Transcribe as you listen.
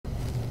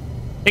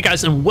Hey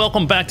guys, and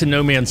welcome back to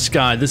No Man's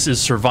Sky. This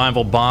is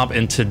Survival Bob,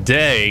 and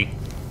today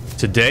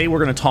we're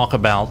going to talk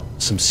about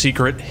some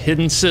secret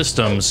hidden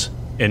systems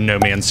in No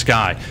Man's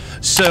Sky.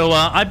 So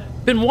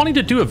I've been wanting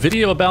to do a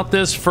video about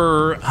this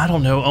for, I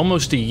don't know,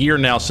 almost a year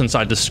now since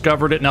I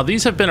discovered it. Now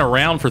these have been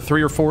around for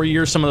 3 or 4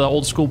 years. Some of the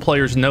old school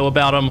players know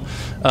about them,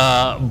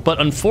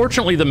 but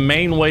unfortunately the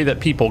main way that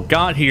people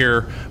got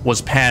here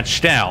was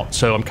patched out.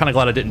 So I'm kind of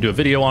glad I didn't do a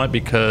video on it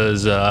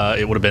because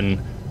it would have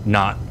been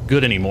not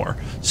good anymore.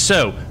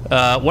 So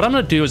what I'm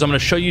going to do is I'm going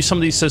to show you some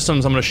of these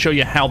systems. I'm going to show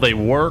you how they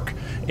work,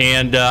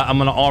 and I'm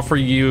going to offer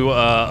you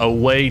a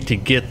way to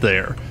get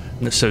there.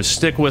 So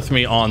stick with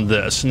me on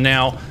this.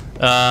 Now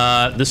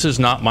this is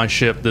not my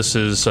ship. This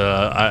is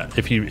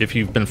if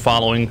you've been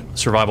following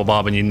Survival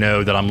Bob and you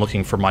know that I'm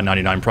looking for my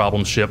 99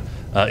 Problems ship.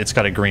 It's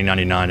got a green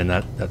 99, and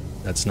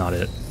that's not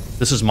it.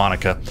 This is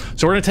Monica.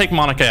 So we're going to take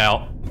Monica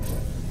out,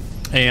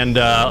 and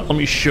let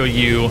me show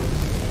you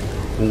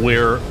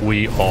where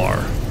we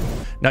are.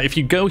 Now, if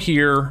you go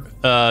here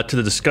to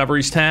the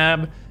Discoveries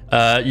tab,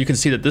 you can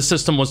see that this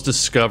system was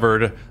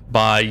discovered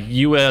by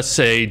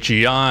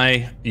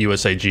USAGI,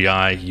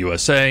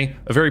 USA,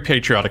 a very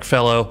patriotic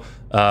fellow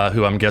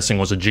who I'm guessing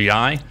was a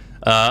GI,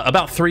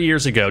 about 3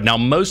 years ago. Now,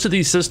 most of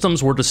these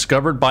systems were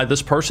discovered by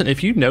this person.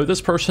 If you know this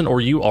person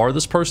or you are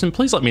this person,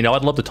 please let me know.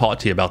 I'd love to talk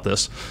to you about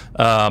this.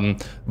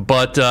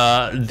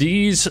 But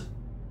these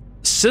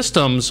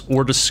systems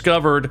were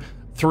discovered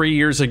 3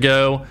 years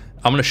ago.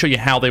 I'm going to show you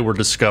how they were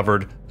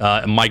discovered,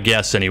 my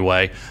guess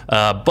anyway.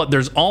 But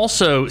there's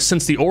also,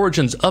 since the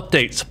Origins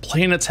updates,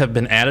 planets have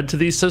been added to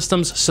these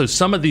systems. So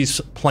some of these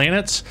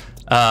planets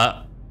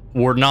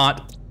were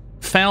not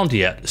found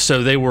yet.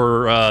 So they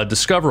were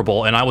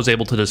discoverable, and I was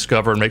able to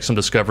discover and make some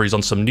discoveries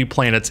on some new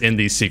planets in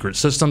these secret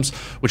systems,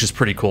 which is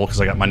pretty cool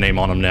because I got my name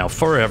on them now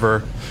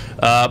forever.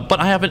 But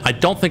I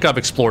don't think I've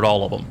explored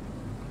all of them.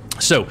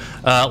 So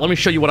let me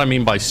show you what I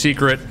mean by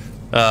secret.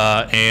 Go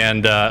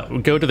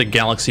to the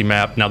galaxy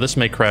map. Now this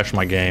may crash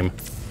my game,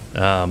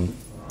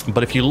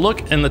 but if you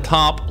look in the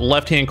top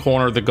left-hand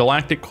corner, the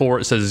galactic core,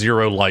 it says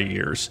 0 light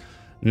years.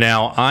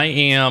 Now I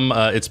am,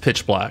 it's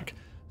pitch black.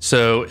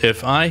 So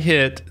if I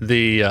hit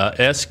the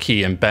S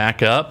key and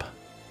back up,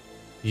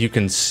 you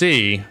can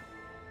see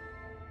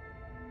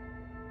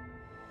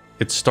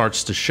it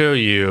starts to show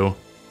you,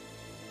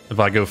 if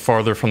I go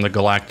farther from the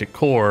galactic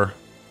core,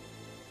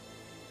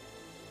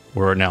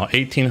 we're now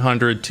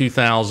 1800,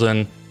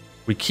 2000.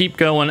 We keep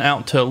going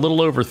out to a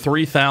little over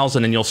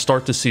 3,000, and you'll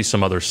start to see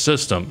some other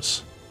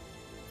systems.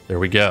 There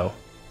we go.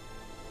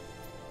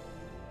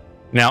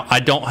 Now, I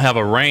don't have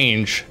a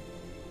range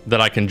that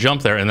I can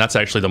jump there, and that's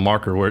actually the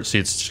marker where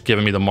it's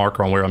giving me the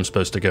marker on where I'm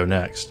supposed to go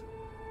next.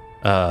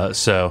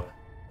 So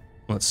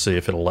let's see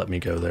if it'll let me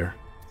go there.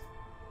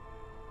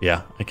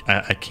 Yeah,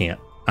 I can't.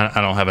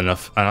 I don't have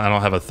enough. I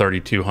don't have a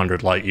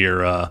 3,200 light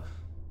year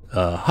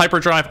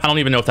hyperdrive. I don't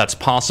even know if that's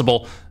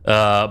possible,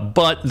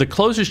 but the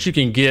closest you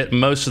can get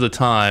most of the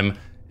time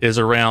is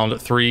around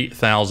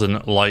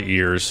 3,000 light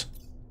years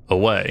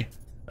away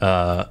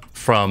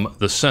from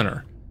the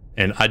center,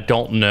 and I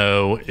don't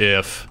know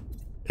if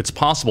it's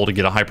possible to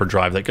get a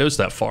hyperdrive that goes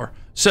that far.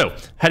 So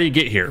how do you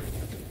get here?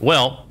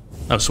 Well,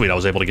 oh sweet, I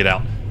was able to get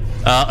out.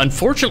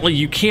 Unfortunately,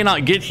 you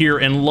cannot get here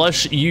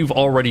unless you've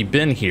already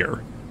been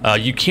here.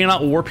 You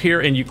cannot warp here,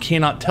 and you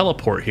cannot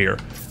teleport here.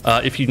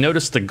 If you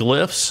notice the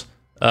glyphs,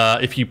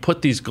 if you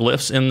put these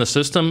glyphs in the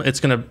system, it's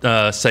going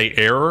to say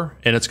error,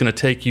 and it's going to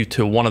take you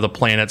to one of the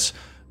planets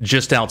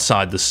just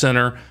outside the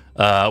center,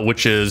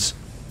 which is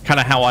kind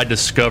of how I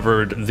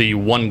discovered the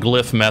one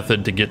glyph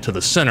method to get to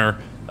the center,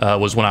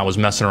 was when I was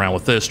messing around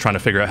with this, trying to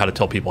figure out how to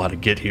tell people how to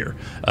get here.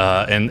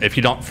 And if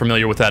you're not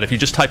familiar with that, if you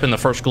just type in the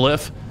first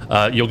glyph,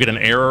 you'll get an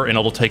error, and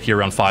it'll take you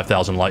around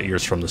 5,000 light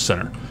years from the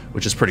center,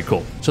 which is pretty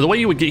cool. So the way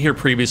you would get here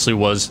previously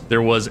was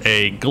there was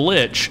a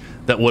glitch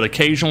that would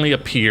occasionally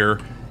appear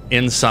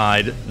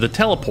inside the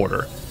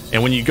teleporter,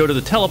 and when you go to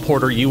the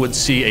teleporter, you would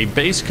see a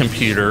base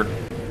computer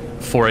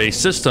for a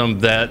system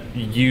that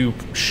you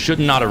should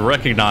not have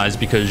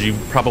recognized because you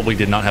probably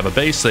did not have a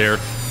base there,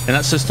 and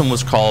that system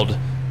was called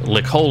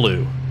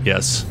Likholu.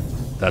 Yes,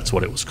 that's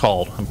what it was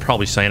called. I'm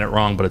probably saying it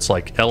wrong, but it's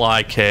like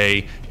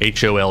Likholu,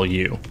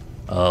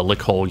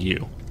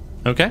 Likholu.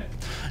 Okay.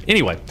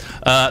 Anyway,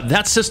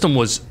 that system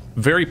was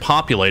very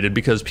populated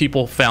because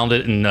people found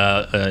it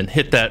and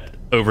hit that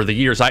over the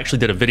years. I actually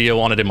did a video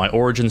on it in my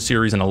Origin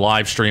series and a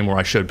live stream where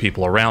I showed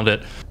people around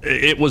it.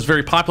 It was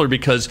very popular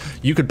because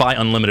you could buy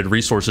unlimited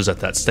resources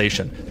at that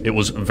station. It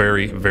was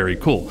very, very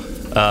cool.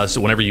 So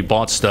whenever you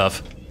bought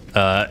stuff,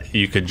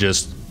 you could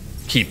just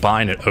keep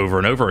buying it over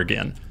and over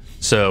again.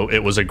 So it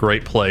was a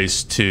great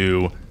place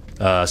to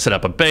set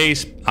up a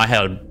base. I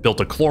had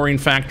built a chlorine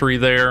factory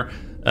there,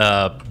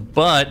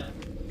 but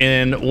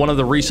in one of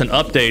the recent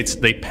updates,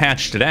 they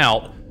patched it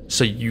out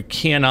so you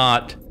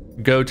cannot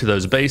go to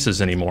those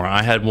bases anymore.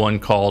 I had one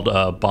called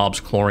Bob's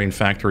Chlorine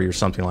Factory or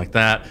something like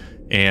that,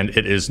 and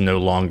it is no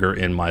longer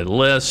in my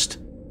list.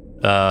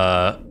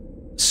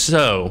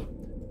 So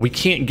we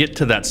can't get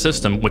to that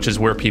system, which is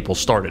where people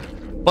started.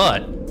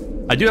 But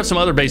I do have some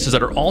other bases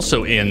that are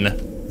also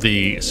in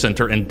the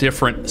center in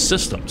different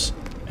systems,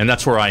 and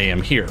that's where I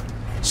am here.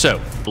 So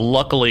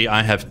luckily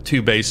I have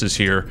 2 bases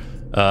here,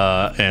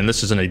 and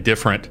this is in a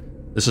different,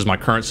 this is my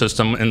current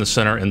system in the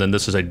center, and then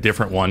this is a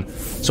different one.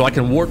 So I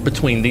can warp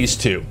between these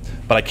 2,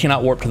 but I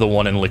cannot warp to the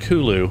one in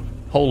Likulu,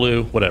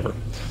 Holu, whatever.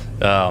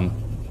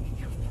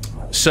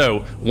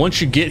 So once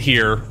you get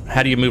here,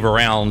 how do you move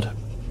around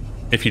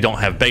if you don't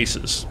have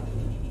bases?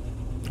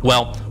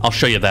 Well, I'll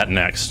show you that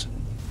next.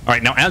 All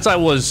right, now as I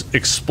was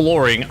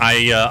exploring,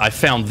 I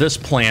found this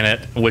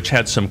planet, which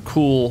had some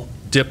cool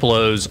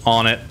Diplos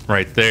on it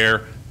right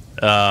there.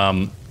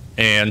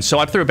 And so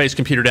I threw a base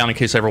computer down in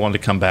case I ever wanted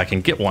to come back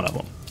and get one of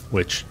them,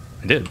 which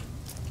I did.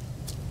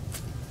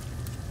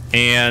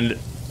 And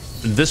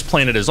this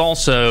planet is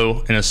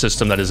also in a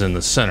system that is in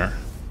the center,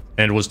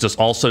 and was just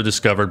also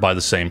discovered by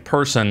the same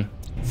person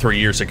 3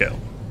 years ago.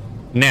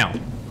 Now,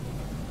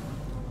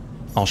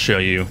 I'll show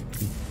you.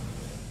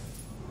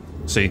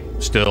 See,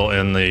 still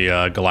in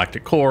the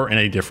galactic core in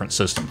a different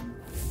system.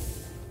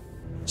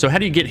 So how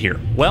do you get here?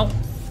 Well,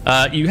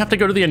 you have to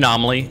go to the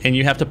anomaly and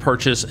you have to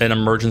purchase an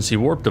emergency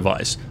warp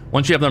device.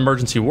 Once you have an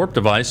emergency warp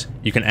device,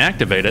 you can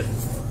activate it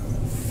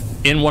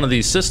in one of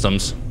these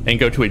systems and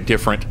go to a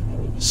different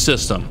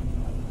system.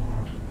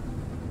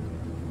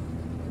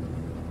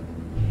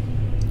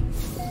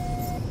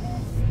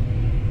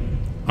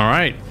 All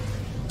right,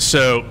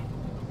 so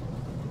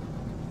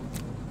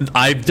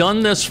I've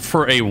done this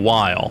for a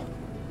while,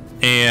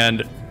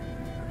 and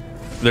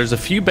there's a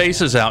few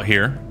bases out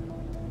here.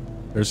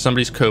 There's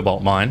somebody's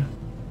cobalt mine,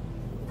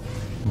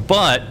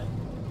 but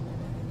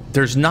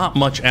there's not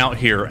much out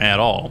here at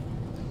all.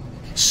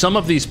 Some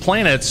of these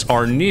planets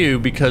are new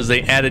because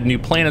they added new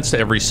planets to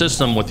every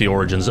system with the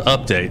Origins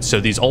update.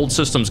 So these old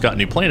systems got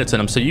new planets in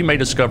them, so you may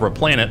discover a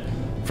planet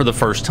for the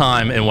first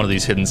time in one of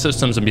these hidden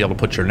systems and be able to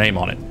put your name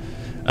on it.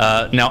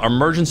 Now,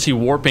 emergency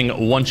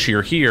warping once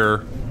you're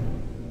here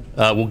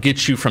will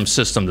get you from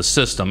system to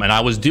system. And I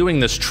was doing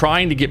this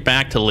trying to get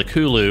back to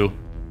Likulu,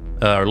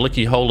 or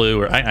Likiholu,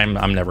 or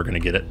I'm never going to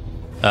get it.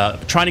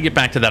 Trying to get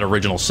back to that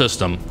original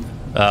system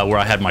where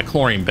I had my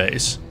chlorine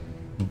base.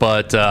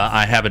 But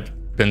I haven't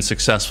been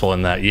successful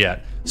in that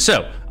yet.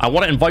 So, I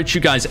want to invite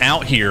you guys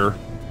out here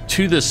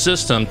to this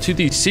system, to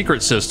these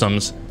secret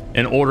systems,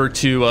 in order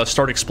to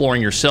start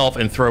exploring yourself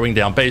and throwing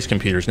down base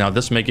computers. Now,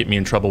 this may get me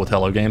in trouble with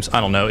Hello Games.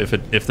 I don't know.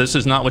 If this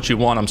is not what you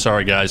want, I'm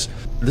sorry, guys.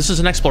 This is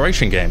an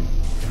exploration game,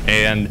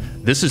 and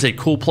this is a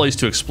cool place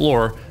to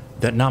explore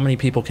that not many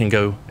people can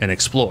go and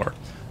explore.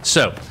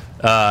 So,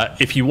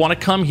 if you want to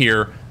come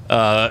here,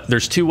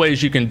 there's 2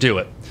 ways you can do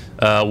it.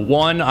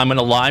 One, I'm going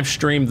to live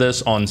stream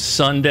this on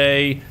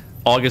Sunday,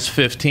 August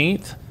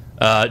 15th.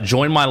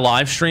 Join my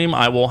live stream.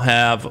 I will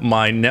have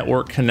my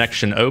network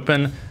connection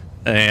open,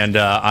 and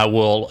I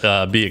will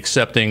be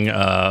accepting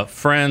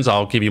friends.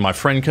 I'll give you my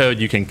friend code.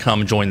 You can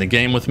come join the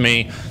game with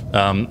me.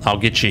 I'll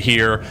get you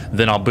here,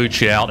 then I'll boot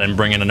you out and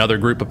bring in another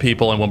group of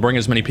people, and we'll bring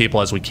as many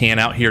people as we can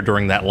out here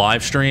during that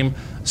live stream,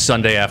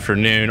 Sunday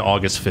afternoon,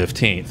 August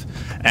 15th.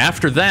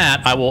 After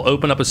that, I will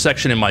open up a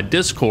section in my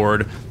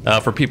Discord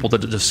for people to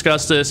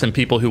discuss this and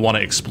people who want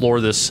to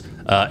explore this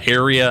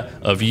area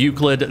of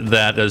Euclid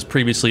that has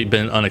previously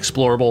been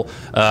unexplorable.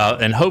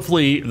 And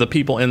hopefully the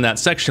people in that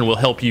section will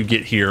help you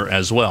get here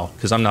as well,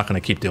 because I'm not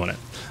going to keep doing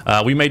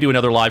it. We may do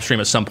another live stream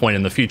at some point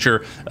in the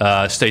future.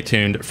 Stay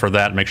tuned for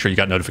that. Make sure you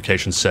got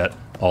notifications set,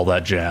 all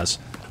that jazz.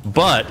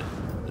 But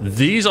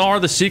these are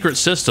the secret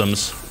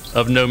systems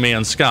of No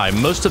Man's Sky.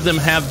 Most of them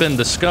have been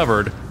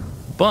discovered,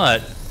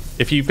 but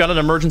if you've got an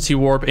emergency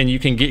warp and you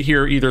can get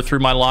here either through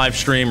my live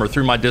stream or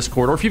through my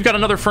Discord, or if you've got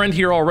another friend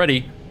here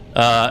already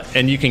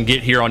and you can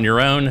get here on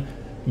your own,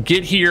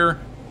 get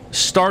here,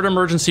 start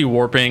emergency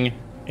warping,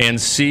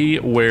 and see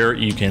where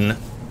you can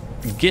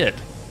get.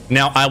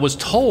 Now, I was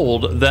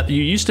told that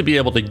you used to be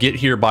able to get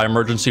here by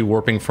emergency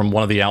warping from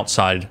one of the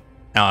outside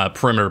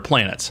perimeter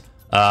planets.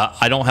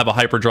 I don't have a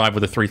hyperdrive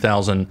with a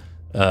 3,000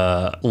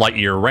 light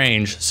year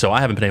range, so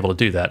I haven't been able to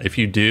do that. If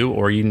you do,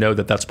 or you know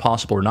that that's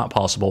possible or not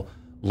possible,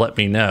 let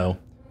me know,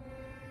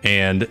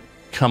 and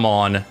come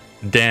on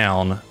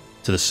down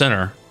to the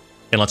center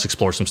and let's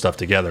explore some stuff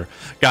together.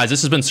 Guys,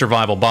 this has been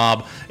Survival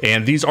Bob,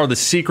 and these are the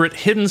secret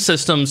hidden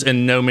systems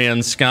in No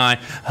Man's Sky.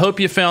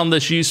 Hope you found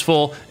this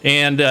useful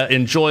and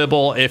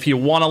enjoyable. If you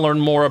want to learn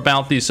more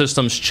about these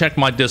systems, check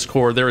my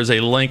Discord. There is a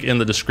link in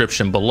the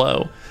description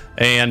below.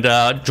 And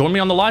join me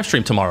on the live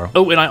stream tomorrow.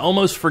 Oh, and I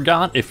almost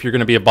forgot, if you're going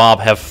to be a Bob,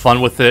 have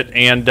fun with it.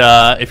 And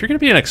if you're going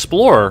to be an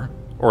explorer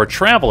or a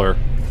traveler,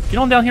 get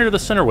on down here to the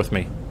center with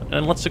me,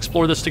 and let's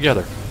explore this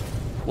together.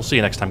 We'll see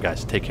you next time,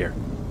 guys. Take care.